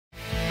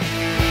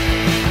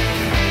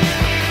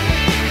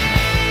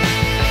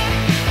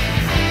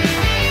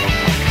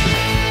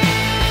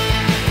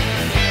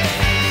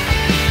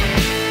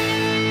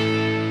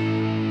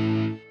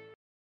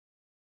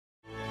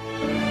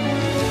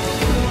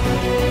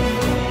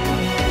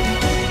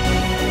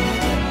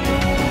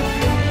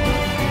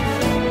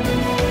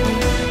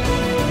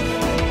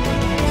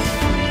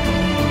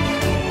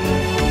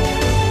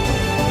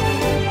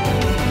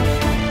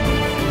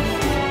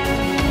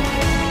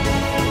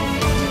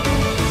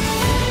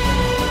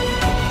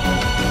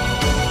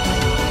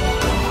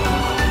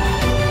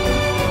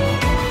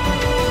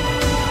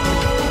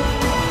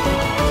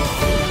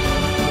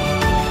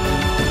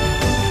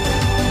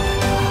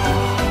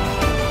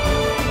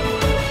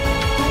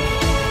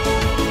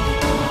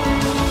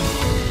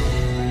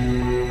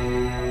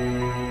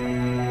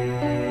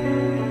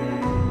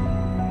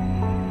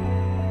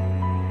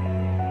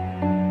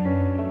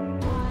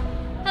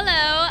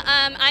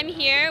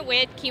here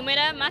with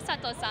Kimura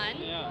Masato-san,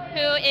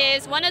 who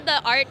is one of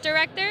the art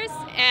directors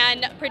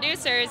and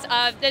producers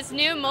of this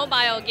new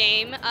mobile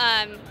game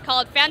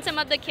called Phantom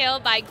of the Kill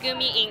by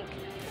Gumi Inc.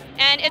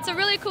 And it's a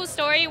really cool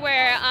story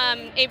where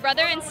a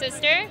brother and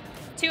sister,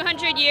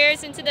 200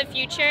 years into the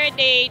future,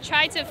 they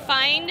try to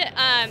find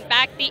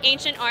back the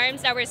ancient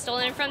arms that were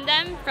stolen from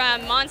them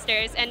from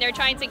monsters, and they're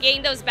trying to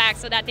gain those back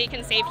so that they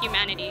can save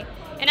humanity.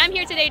 And I'm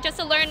here today just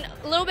to learn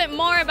a little bit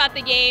more about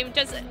the game,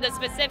 just the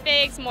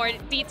specifics, more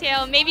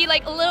detail, maybe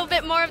like a little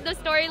bit more of the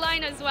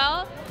storyline as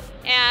well,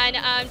 and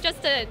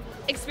just to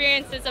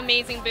experience this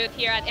amazing booth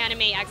here at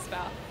Anime Expo.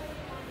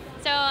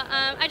 So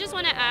I just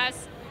want to ask,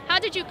 how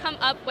did you come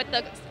up with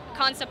the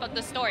concept of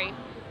the story?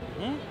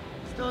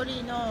 ストーリ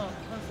ーのコン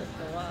セ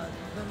プトは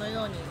どの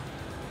ように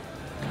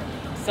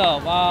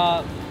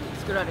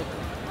作られた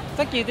の？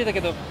さっき言ってたけ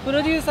ど、プ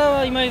ロデューサー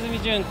は今泉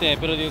潤って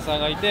プロデューサー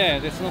がい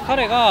て、でその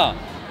彼が、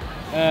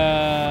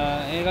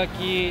描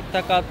き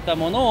たかった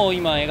ものを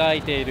今描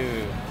いてい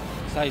る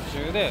最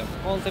中で、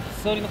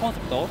ストーリーのコンセ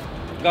プト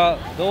が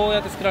どうや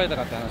って作られた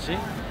かって話って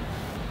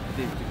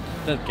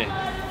言ったっけっ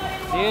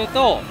ていう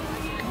と、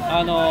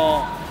なんだ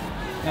ろ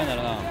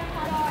うな、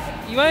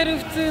いわゆる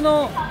普通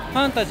のフ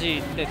ァンタジ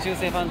ーって中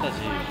世ファンタジ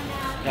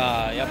ー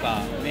がやっ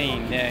ぱメイ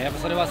ンで、やっぱ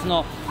それはそ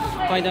のフ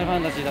ァイナルファ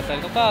ンタジーだった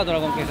りとかドラ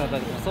ゴンクエストだった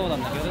りとかそうな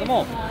んだけれど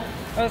も、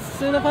普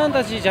通のファン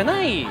タジーじゃ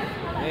ない、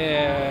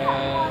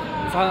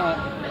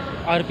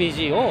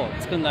RPG を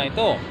作んない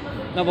と、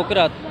僕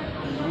ら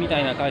みた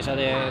いな会社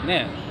で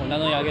ね名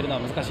乗り上げるの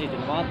は難しいってい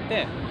うのもあっ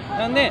て、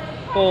なんで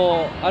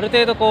こうある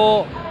程度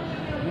こう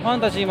ファ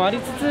ンタジーもあり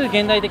つつ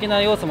現代的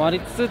な要素もあ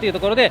りつつっていうと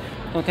ころで、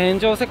その天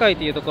上世界っ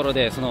ていうところ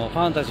でそのフ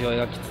ァンタジーを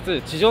描き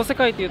つつ、地上世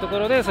界っていうとこ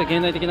ろでそういう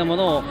現代的なも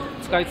のを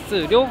使いつ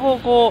つ、両方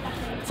こ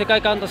う世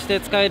界観として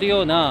使える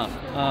ような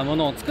も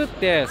のを作っ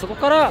て、そこ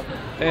から、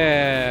キ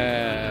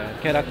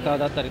ャラクター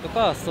だったりと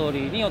かストーリ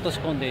ーに落とし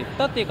込んでいっ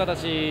たっていう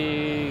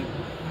形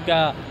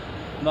が、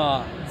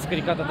作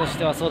り方とし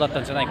てはそうだっ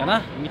たんじゃないか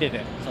な、見て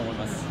てそう思い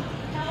ます。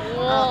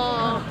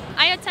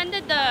I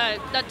attended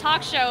the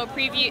talk show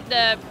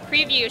the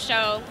preview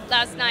show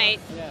last night,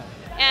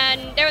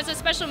 and there was a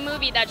special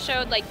movie that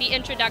showed like the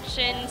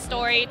introduction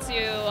story to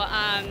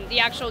the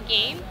actual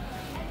game.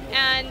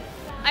 And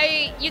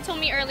you told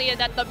me earlier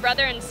that the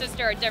brother and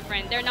sister are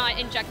different. They're not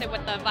injected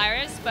with the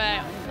virus,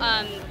 but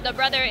the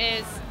brother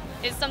is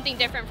something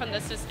different from the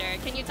sister.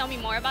 Can you tell me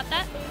more about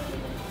that?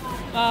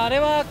 あれ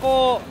は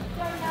こ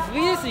う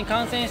ウイルスに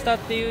感染したっ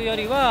ていうよ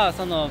りは、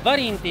そのバ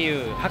リンって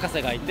いう博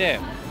士がい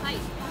て、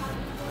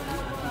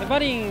でバ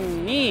リ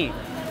ンに、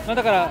だ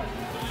から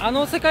あ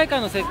の世界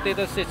観の設定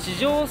として地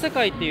上世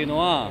界っていうの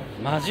は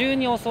魔獣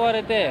に襲わ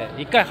れて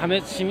一回崩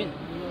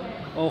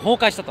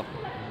壊したと、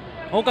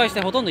崩壊し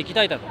てほとんど生き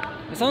絶えたと。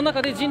その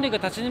中で人類が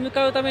立ち向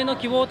かうための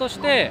希望とし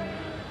て、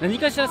何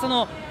かしらそ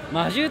の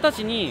魔獣た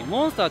ちに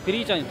モンスターク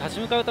リーチャーに立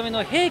ち向かうため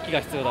の兵器が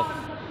必要だと。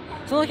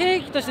その兵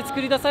器として作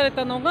り出され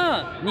たの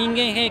が人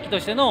間兵器と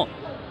しての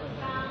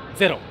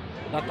ゼロ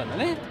だったんだ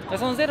ね。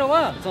そのゼロ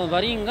はそのバ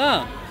リン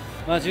が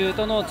魔獣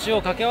との血を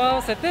掛け合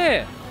わせ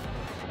て、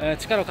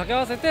力を掛け合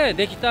わせて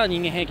できた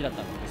人間兵器だっ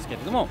たんですけ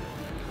れども、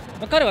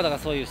彼はだか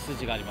らそういう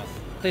筋がありま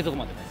すというとこ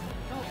ろまでで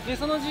す。で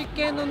その実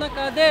験の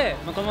中で、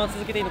このまま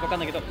続けていいのか分かん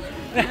ないけど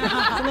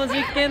その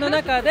実験の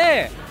中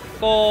で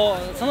こ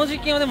うその実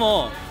験はで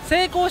も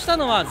成功した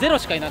のはゼロ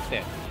しかいなく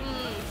て、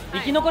生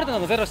き残れたの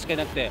がゼロしかい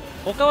なくて、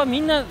他はみ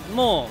んな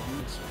も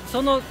う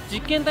その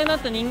実験体になっ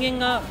た人間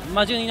が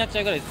魔獣になっち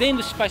ゃうぐらい全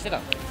部失敗してた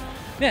んです。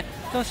で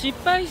その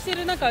失敗して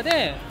る中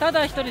でた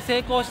だ一人成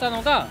功した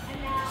のが、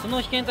そ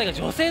の被験体が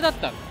女性だっ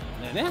たん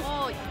だよね。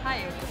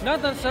だ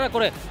としたらこ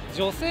れ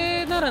女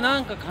性ならな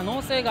んか可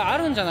能性があ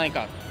るんじゃない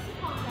か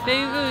って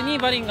いうふうに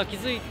バリンが気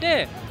づい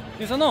て、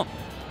でその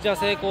じゃあ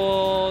成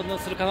功の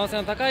する可能性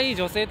の高い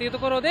女性というと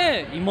ころ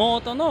で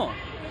妹の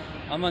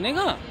アマネ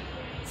が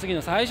次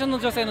の最初の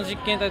女性の実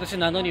験体として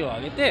名乗りを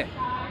上げて、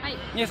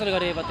でそれが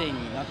レーバテイン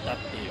になったっ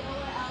ていう。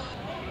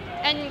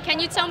And can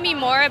you tell me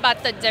more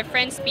about the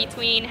difference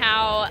between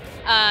how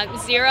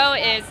Zero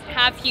is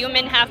half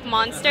human, half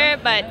monster,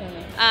 but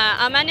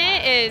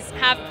Amane is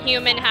half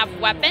human, half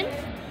weapon?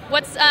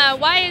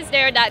 Why is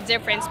there that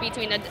difference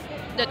between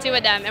the two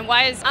of them, and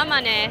why is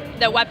Amane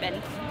the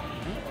weapon?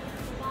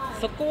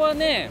 そこは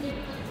ね、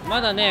ま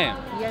だね、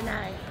言え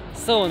ない。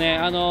そうね、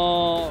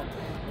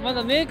ま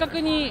だ明確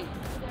に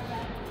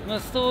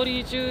ストー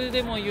リー中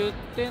でも言っ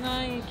て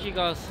ない気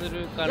がす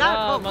るか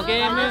ら、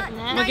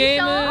ゲ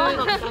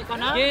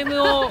ー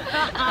ムを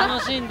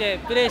楽しんで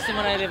プレイして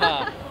もらえれ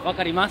ばわ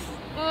かります。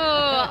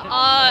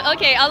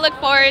Okay, I'll look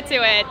forward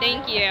to it.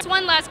 Thank you. Just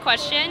one last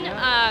question.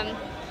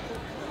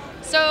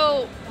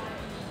 So,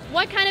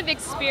 what kind of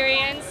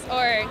experience,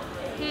 or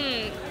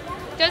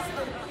just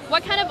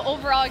what kind of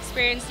overall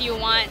experience do you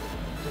want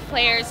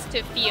players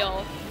to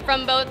feel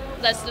from both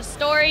the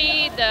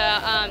story,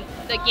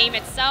 the game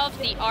itself,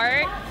 the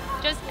art,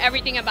 just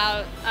everything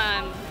about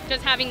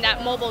just having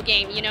that mobile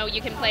game? You know, you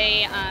can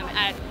play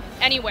at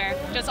anywhere,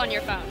 just on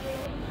your phone.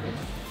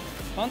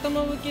 ファント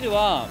ム・オブ・キル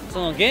はそ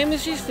のゲーム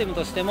システム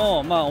としても、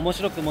面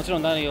白くもちろ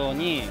んなるよう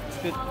に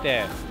作っ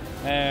て、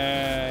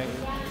突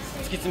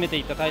き詰めて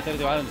いったタイトル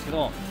ではあるんですけ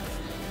ど、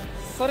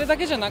それだ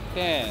けじゃなく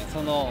て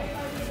こ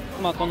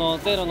の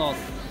ゼロの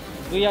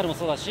VR も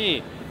そうだ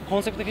し、コ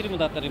ンセプトフィルム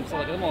だったりもそう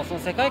だけども、その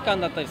世界観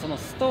だったりその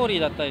ストーリ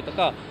ーだったりと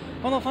か、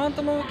この「ファン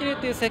トム・オブ・キル」っ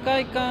ていう世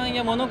界観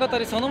や物語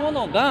そのも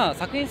のが、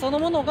作品その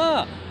もの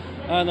が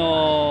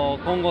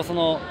今後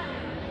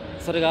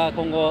それが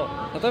今後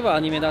例えばア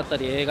ニメだった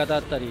り映画だ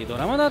ったりド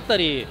ラマだった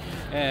り、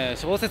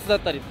小説だっ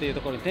たりっていう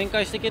ところに展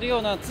開していけるよ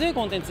うな強い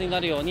コンテンツに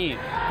なるように、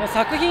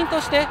作品と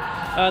して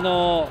あ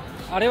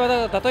れは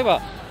例え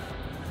ば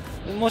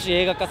もし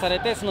映画化され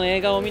てその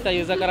映画を見た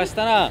ユーザーからし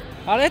たら、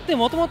あれって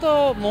もとも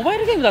とモバイ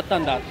ルゲームだった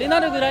んだってな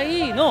るぐら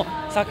いの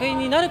作品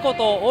になるこ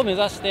とを目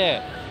指し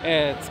て、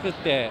作っ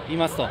てい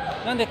ますと。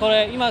なんでこ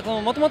れ今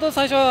もともと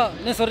最初は、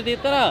ね、それで言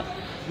ったら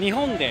日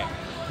本で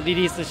リ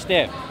リースし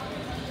て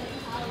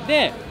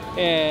で、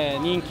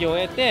人気を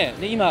得て、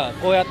で今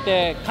こうやっ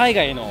て海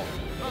外の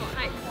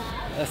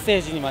ステ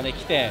ージにまで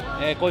来て、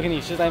こういうふう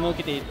に取材も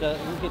受け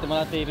ても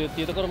らっているっ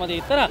ていうところまで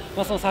言ったら、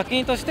その作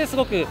品としてす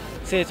ごく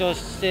成長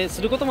して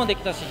することもで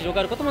きたし、広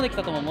がることもでき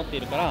たとも思ってい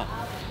るから、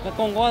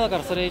今後はだか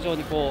らそれ以上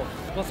に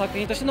作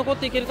品として残っ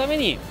ていけるため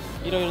に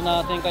いろいろ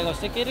な展開をし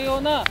ていけるよ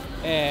うな、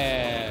ジ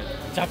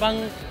ャパン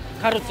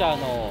カルチャー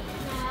の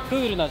ク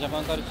ールなジャ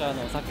パンカルチャー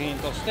の作品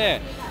として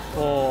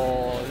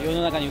世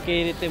の中に受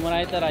け入れてもら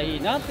えたらい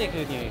いなっていうふう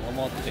に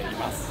思ってい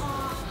ます。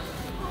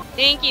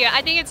 Thank you.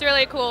 I think it's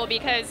really cool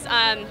because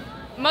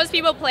most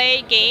people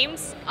play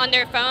games on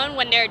their phone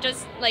when they're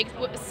just like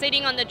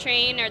sitting on the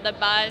train or the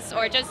bus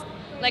or just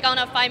like on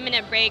a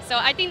 5-minute break. So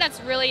I think that's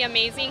really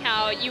amazing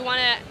how you want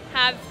to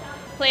have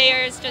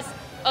players just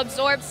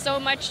absorb so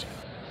much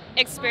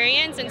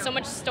experience and so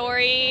much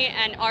story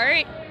and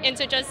art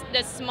into just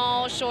this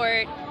small,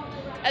 short,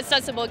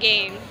 accessible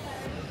game.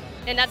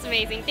 And that's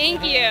amazing.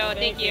 Thank you.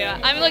 Thank you.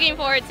 I'm looking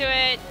forward to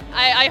it.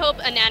 I hope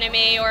an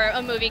anime or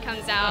a movie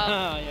comes out.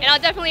 Yeah. And I'll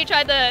definitely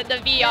try the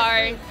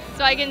VR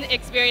so I can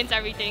experience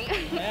everything.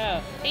 Yeah.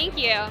 Thank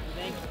you.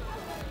 Thank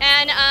you.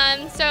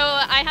 And so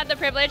I had the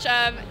privilege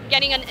of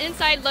getting an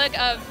inside look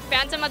of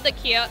Phantom of the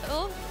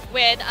Kill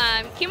with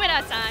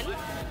Kimura-san,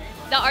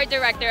 the art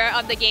director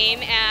of the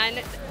game,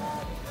 and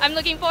I'm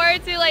looking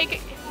forward to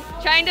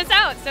trying this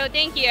out. So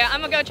thank you.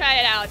 I'm gonna go try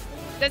it out.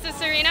 This is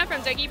Serena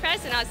from Toki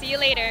Press, and I'll see you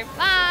later.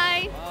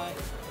 Bye. Bye.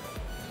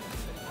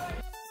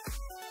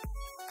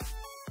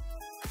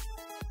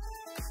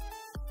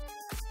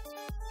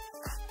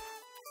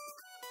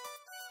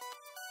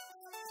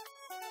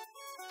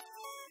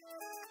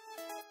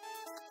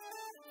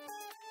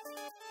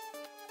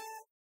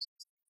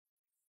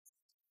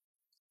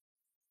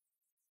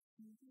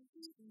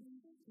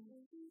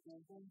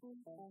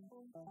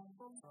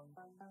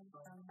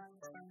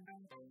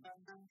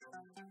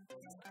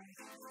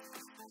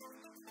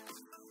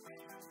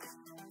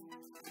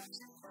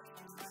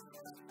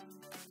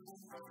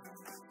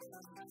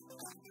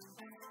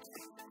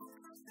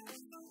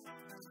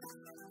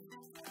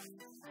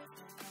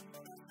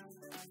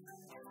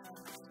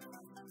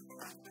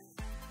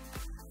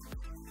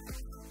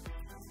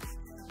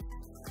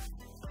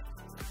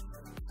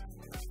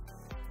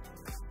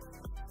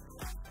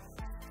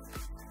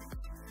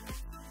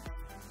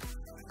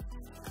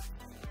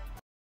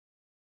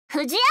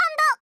 富士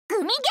&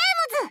グミゲー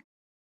ムズ。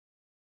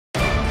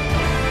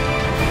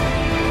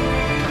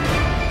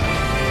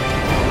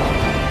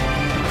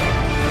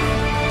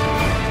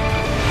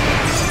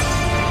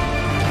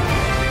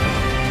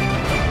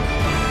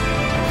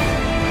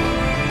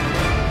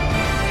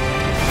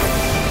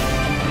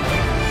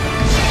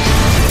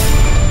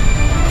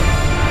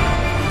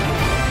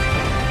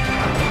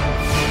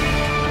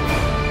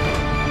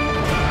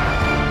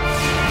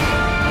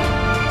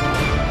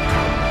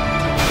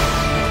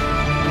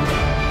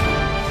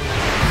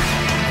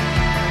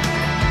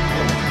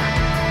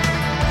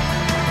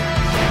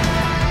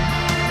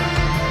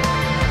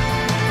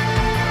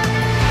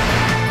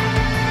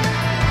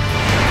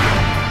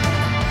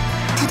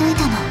届い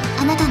たの、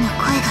あなたの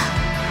声が。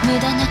無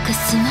駄なく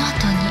スマ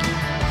ートに。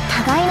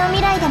互いの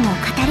未来でも語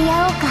り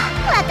合おうか。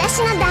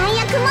私の弾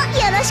薬も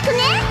よろしくね。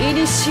古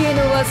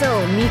の技を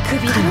見く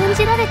びる。軽ん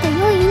じられて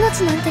良い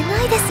命なんて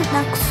ないです。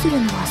なくす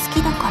るのは好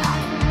きだか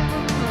ら。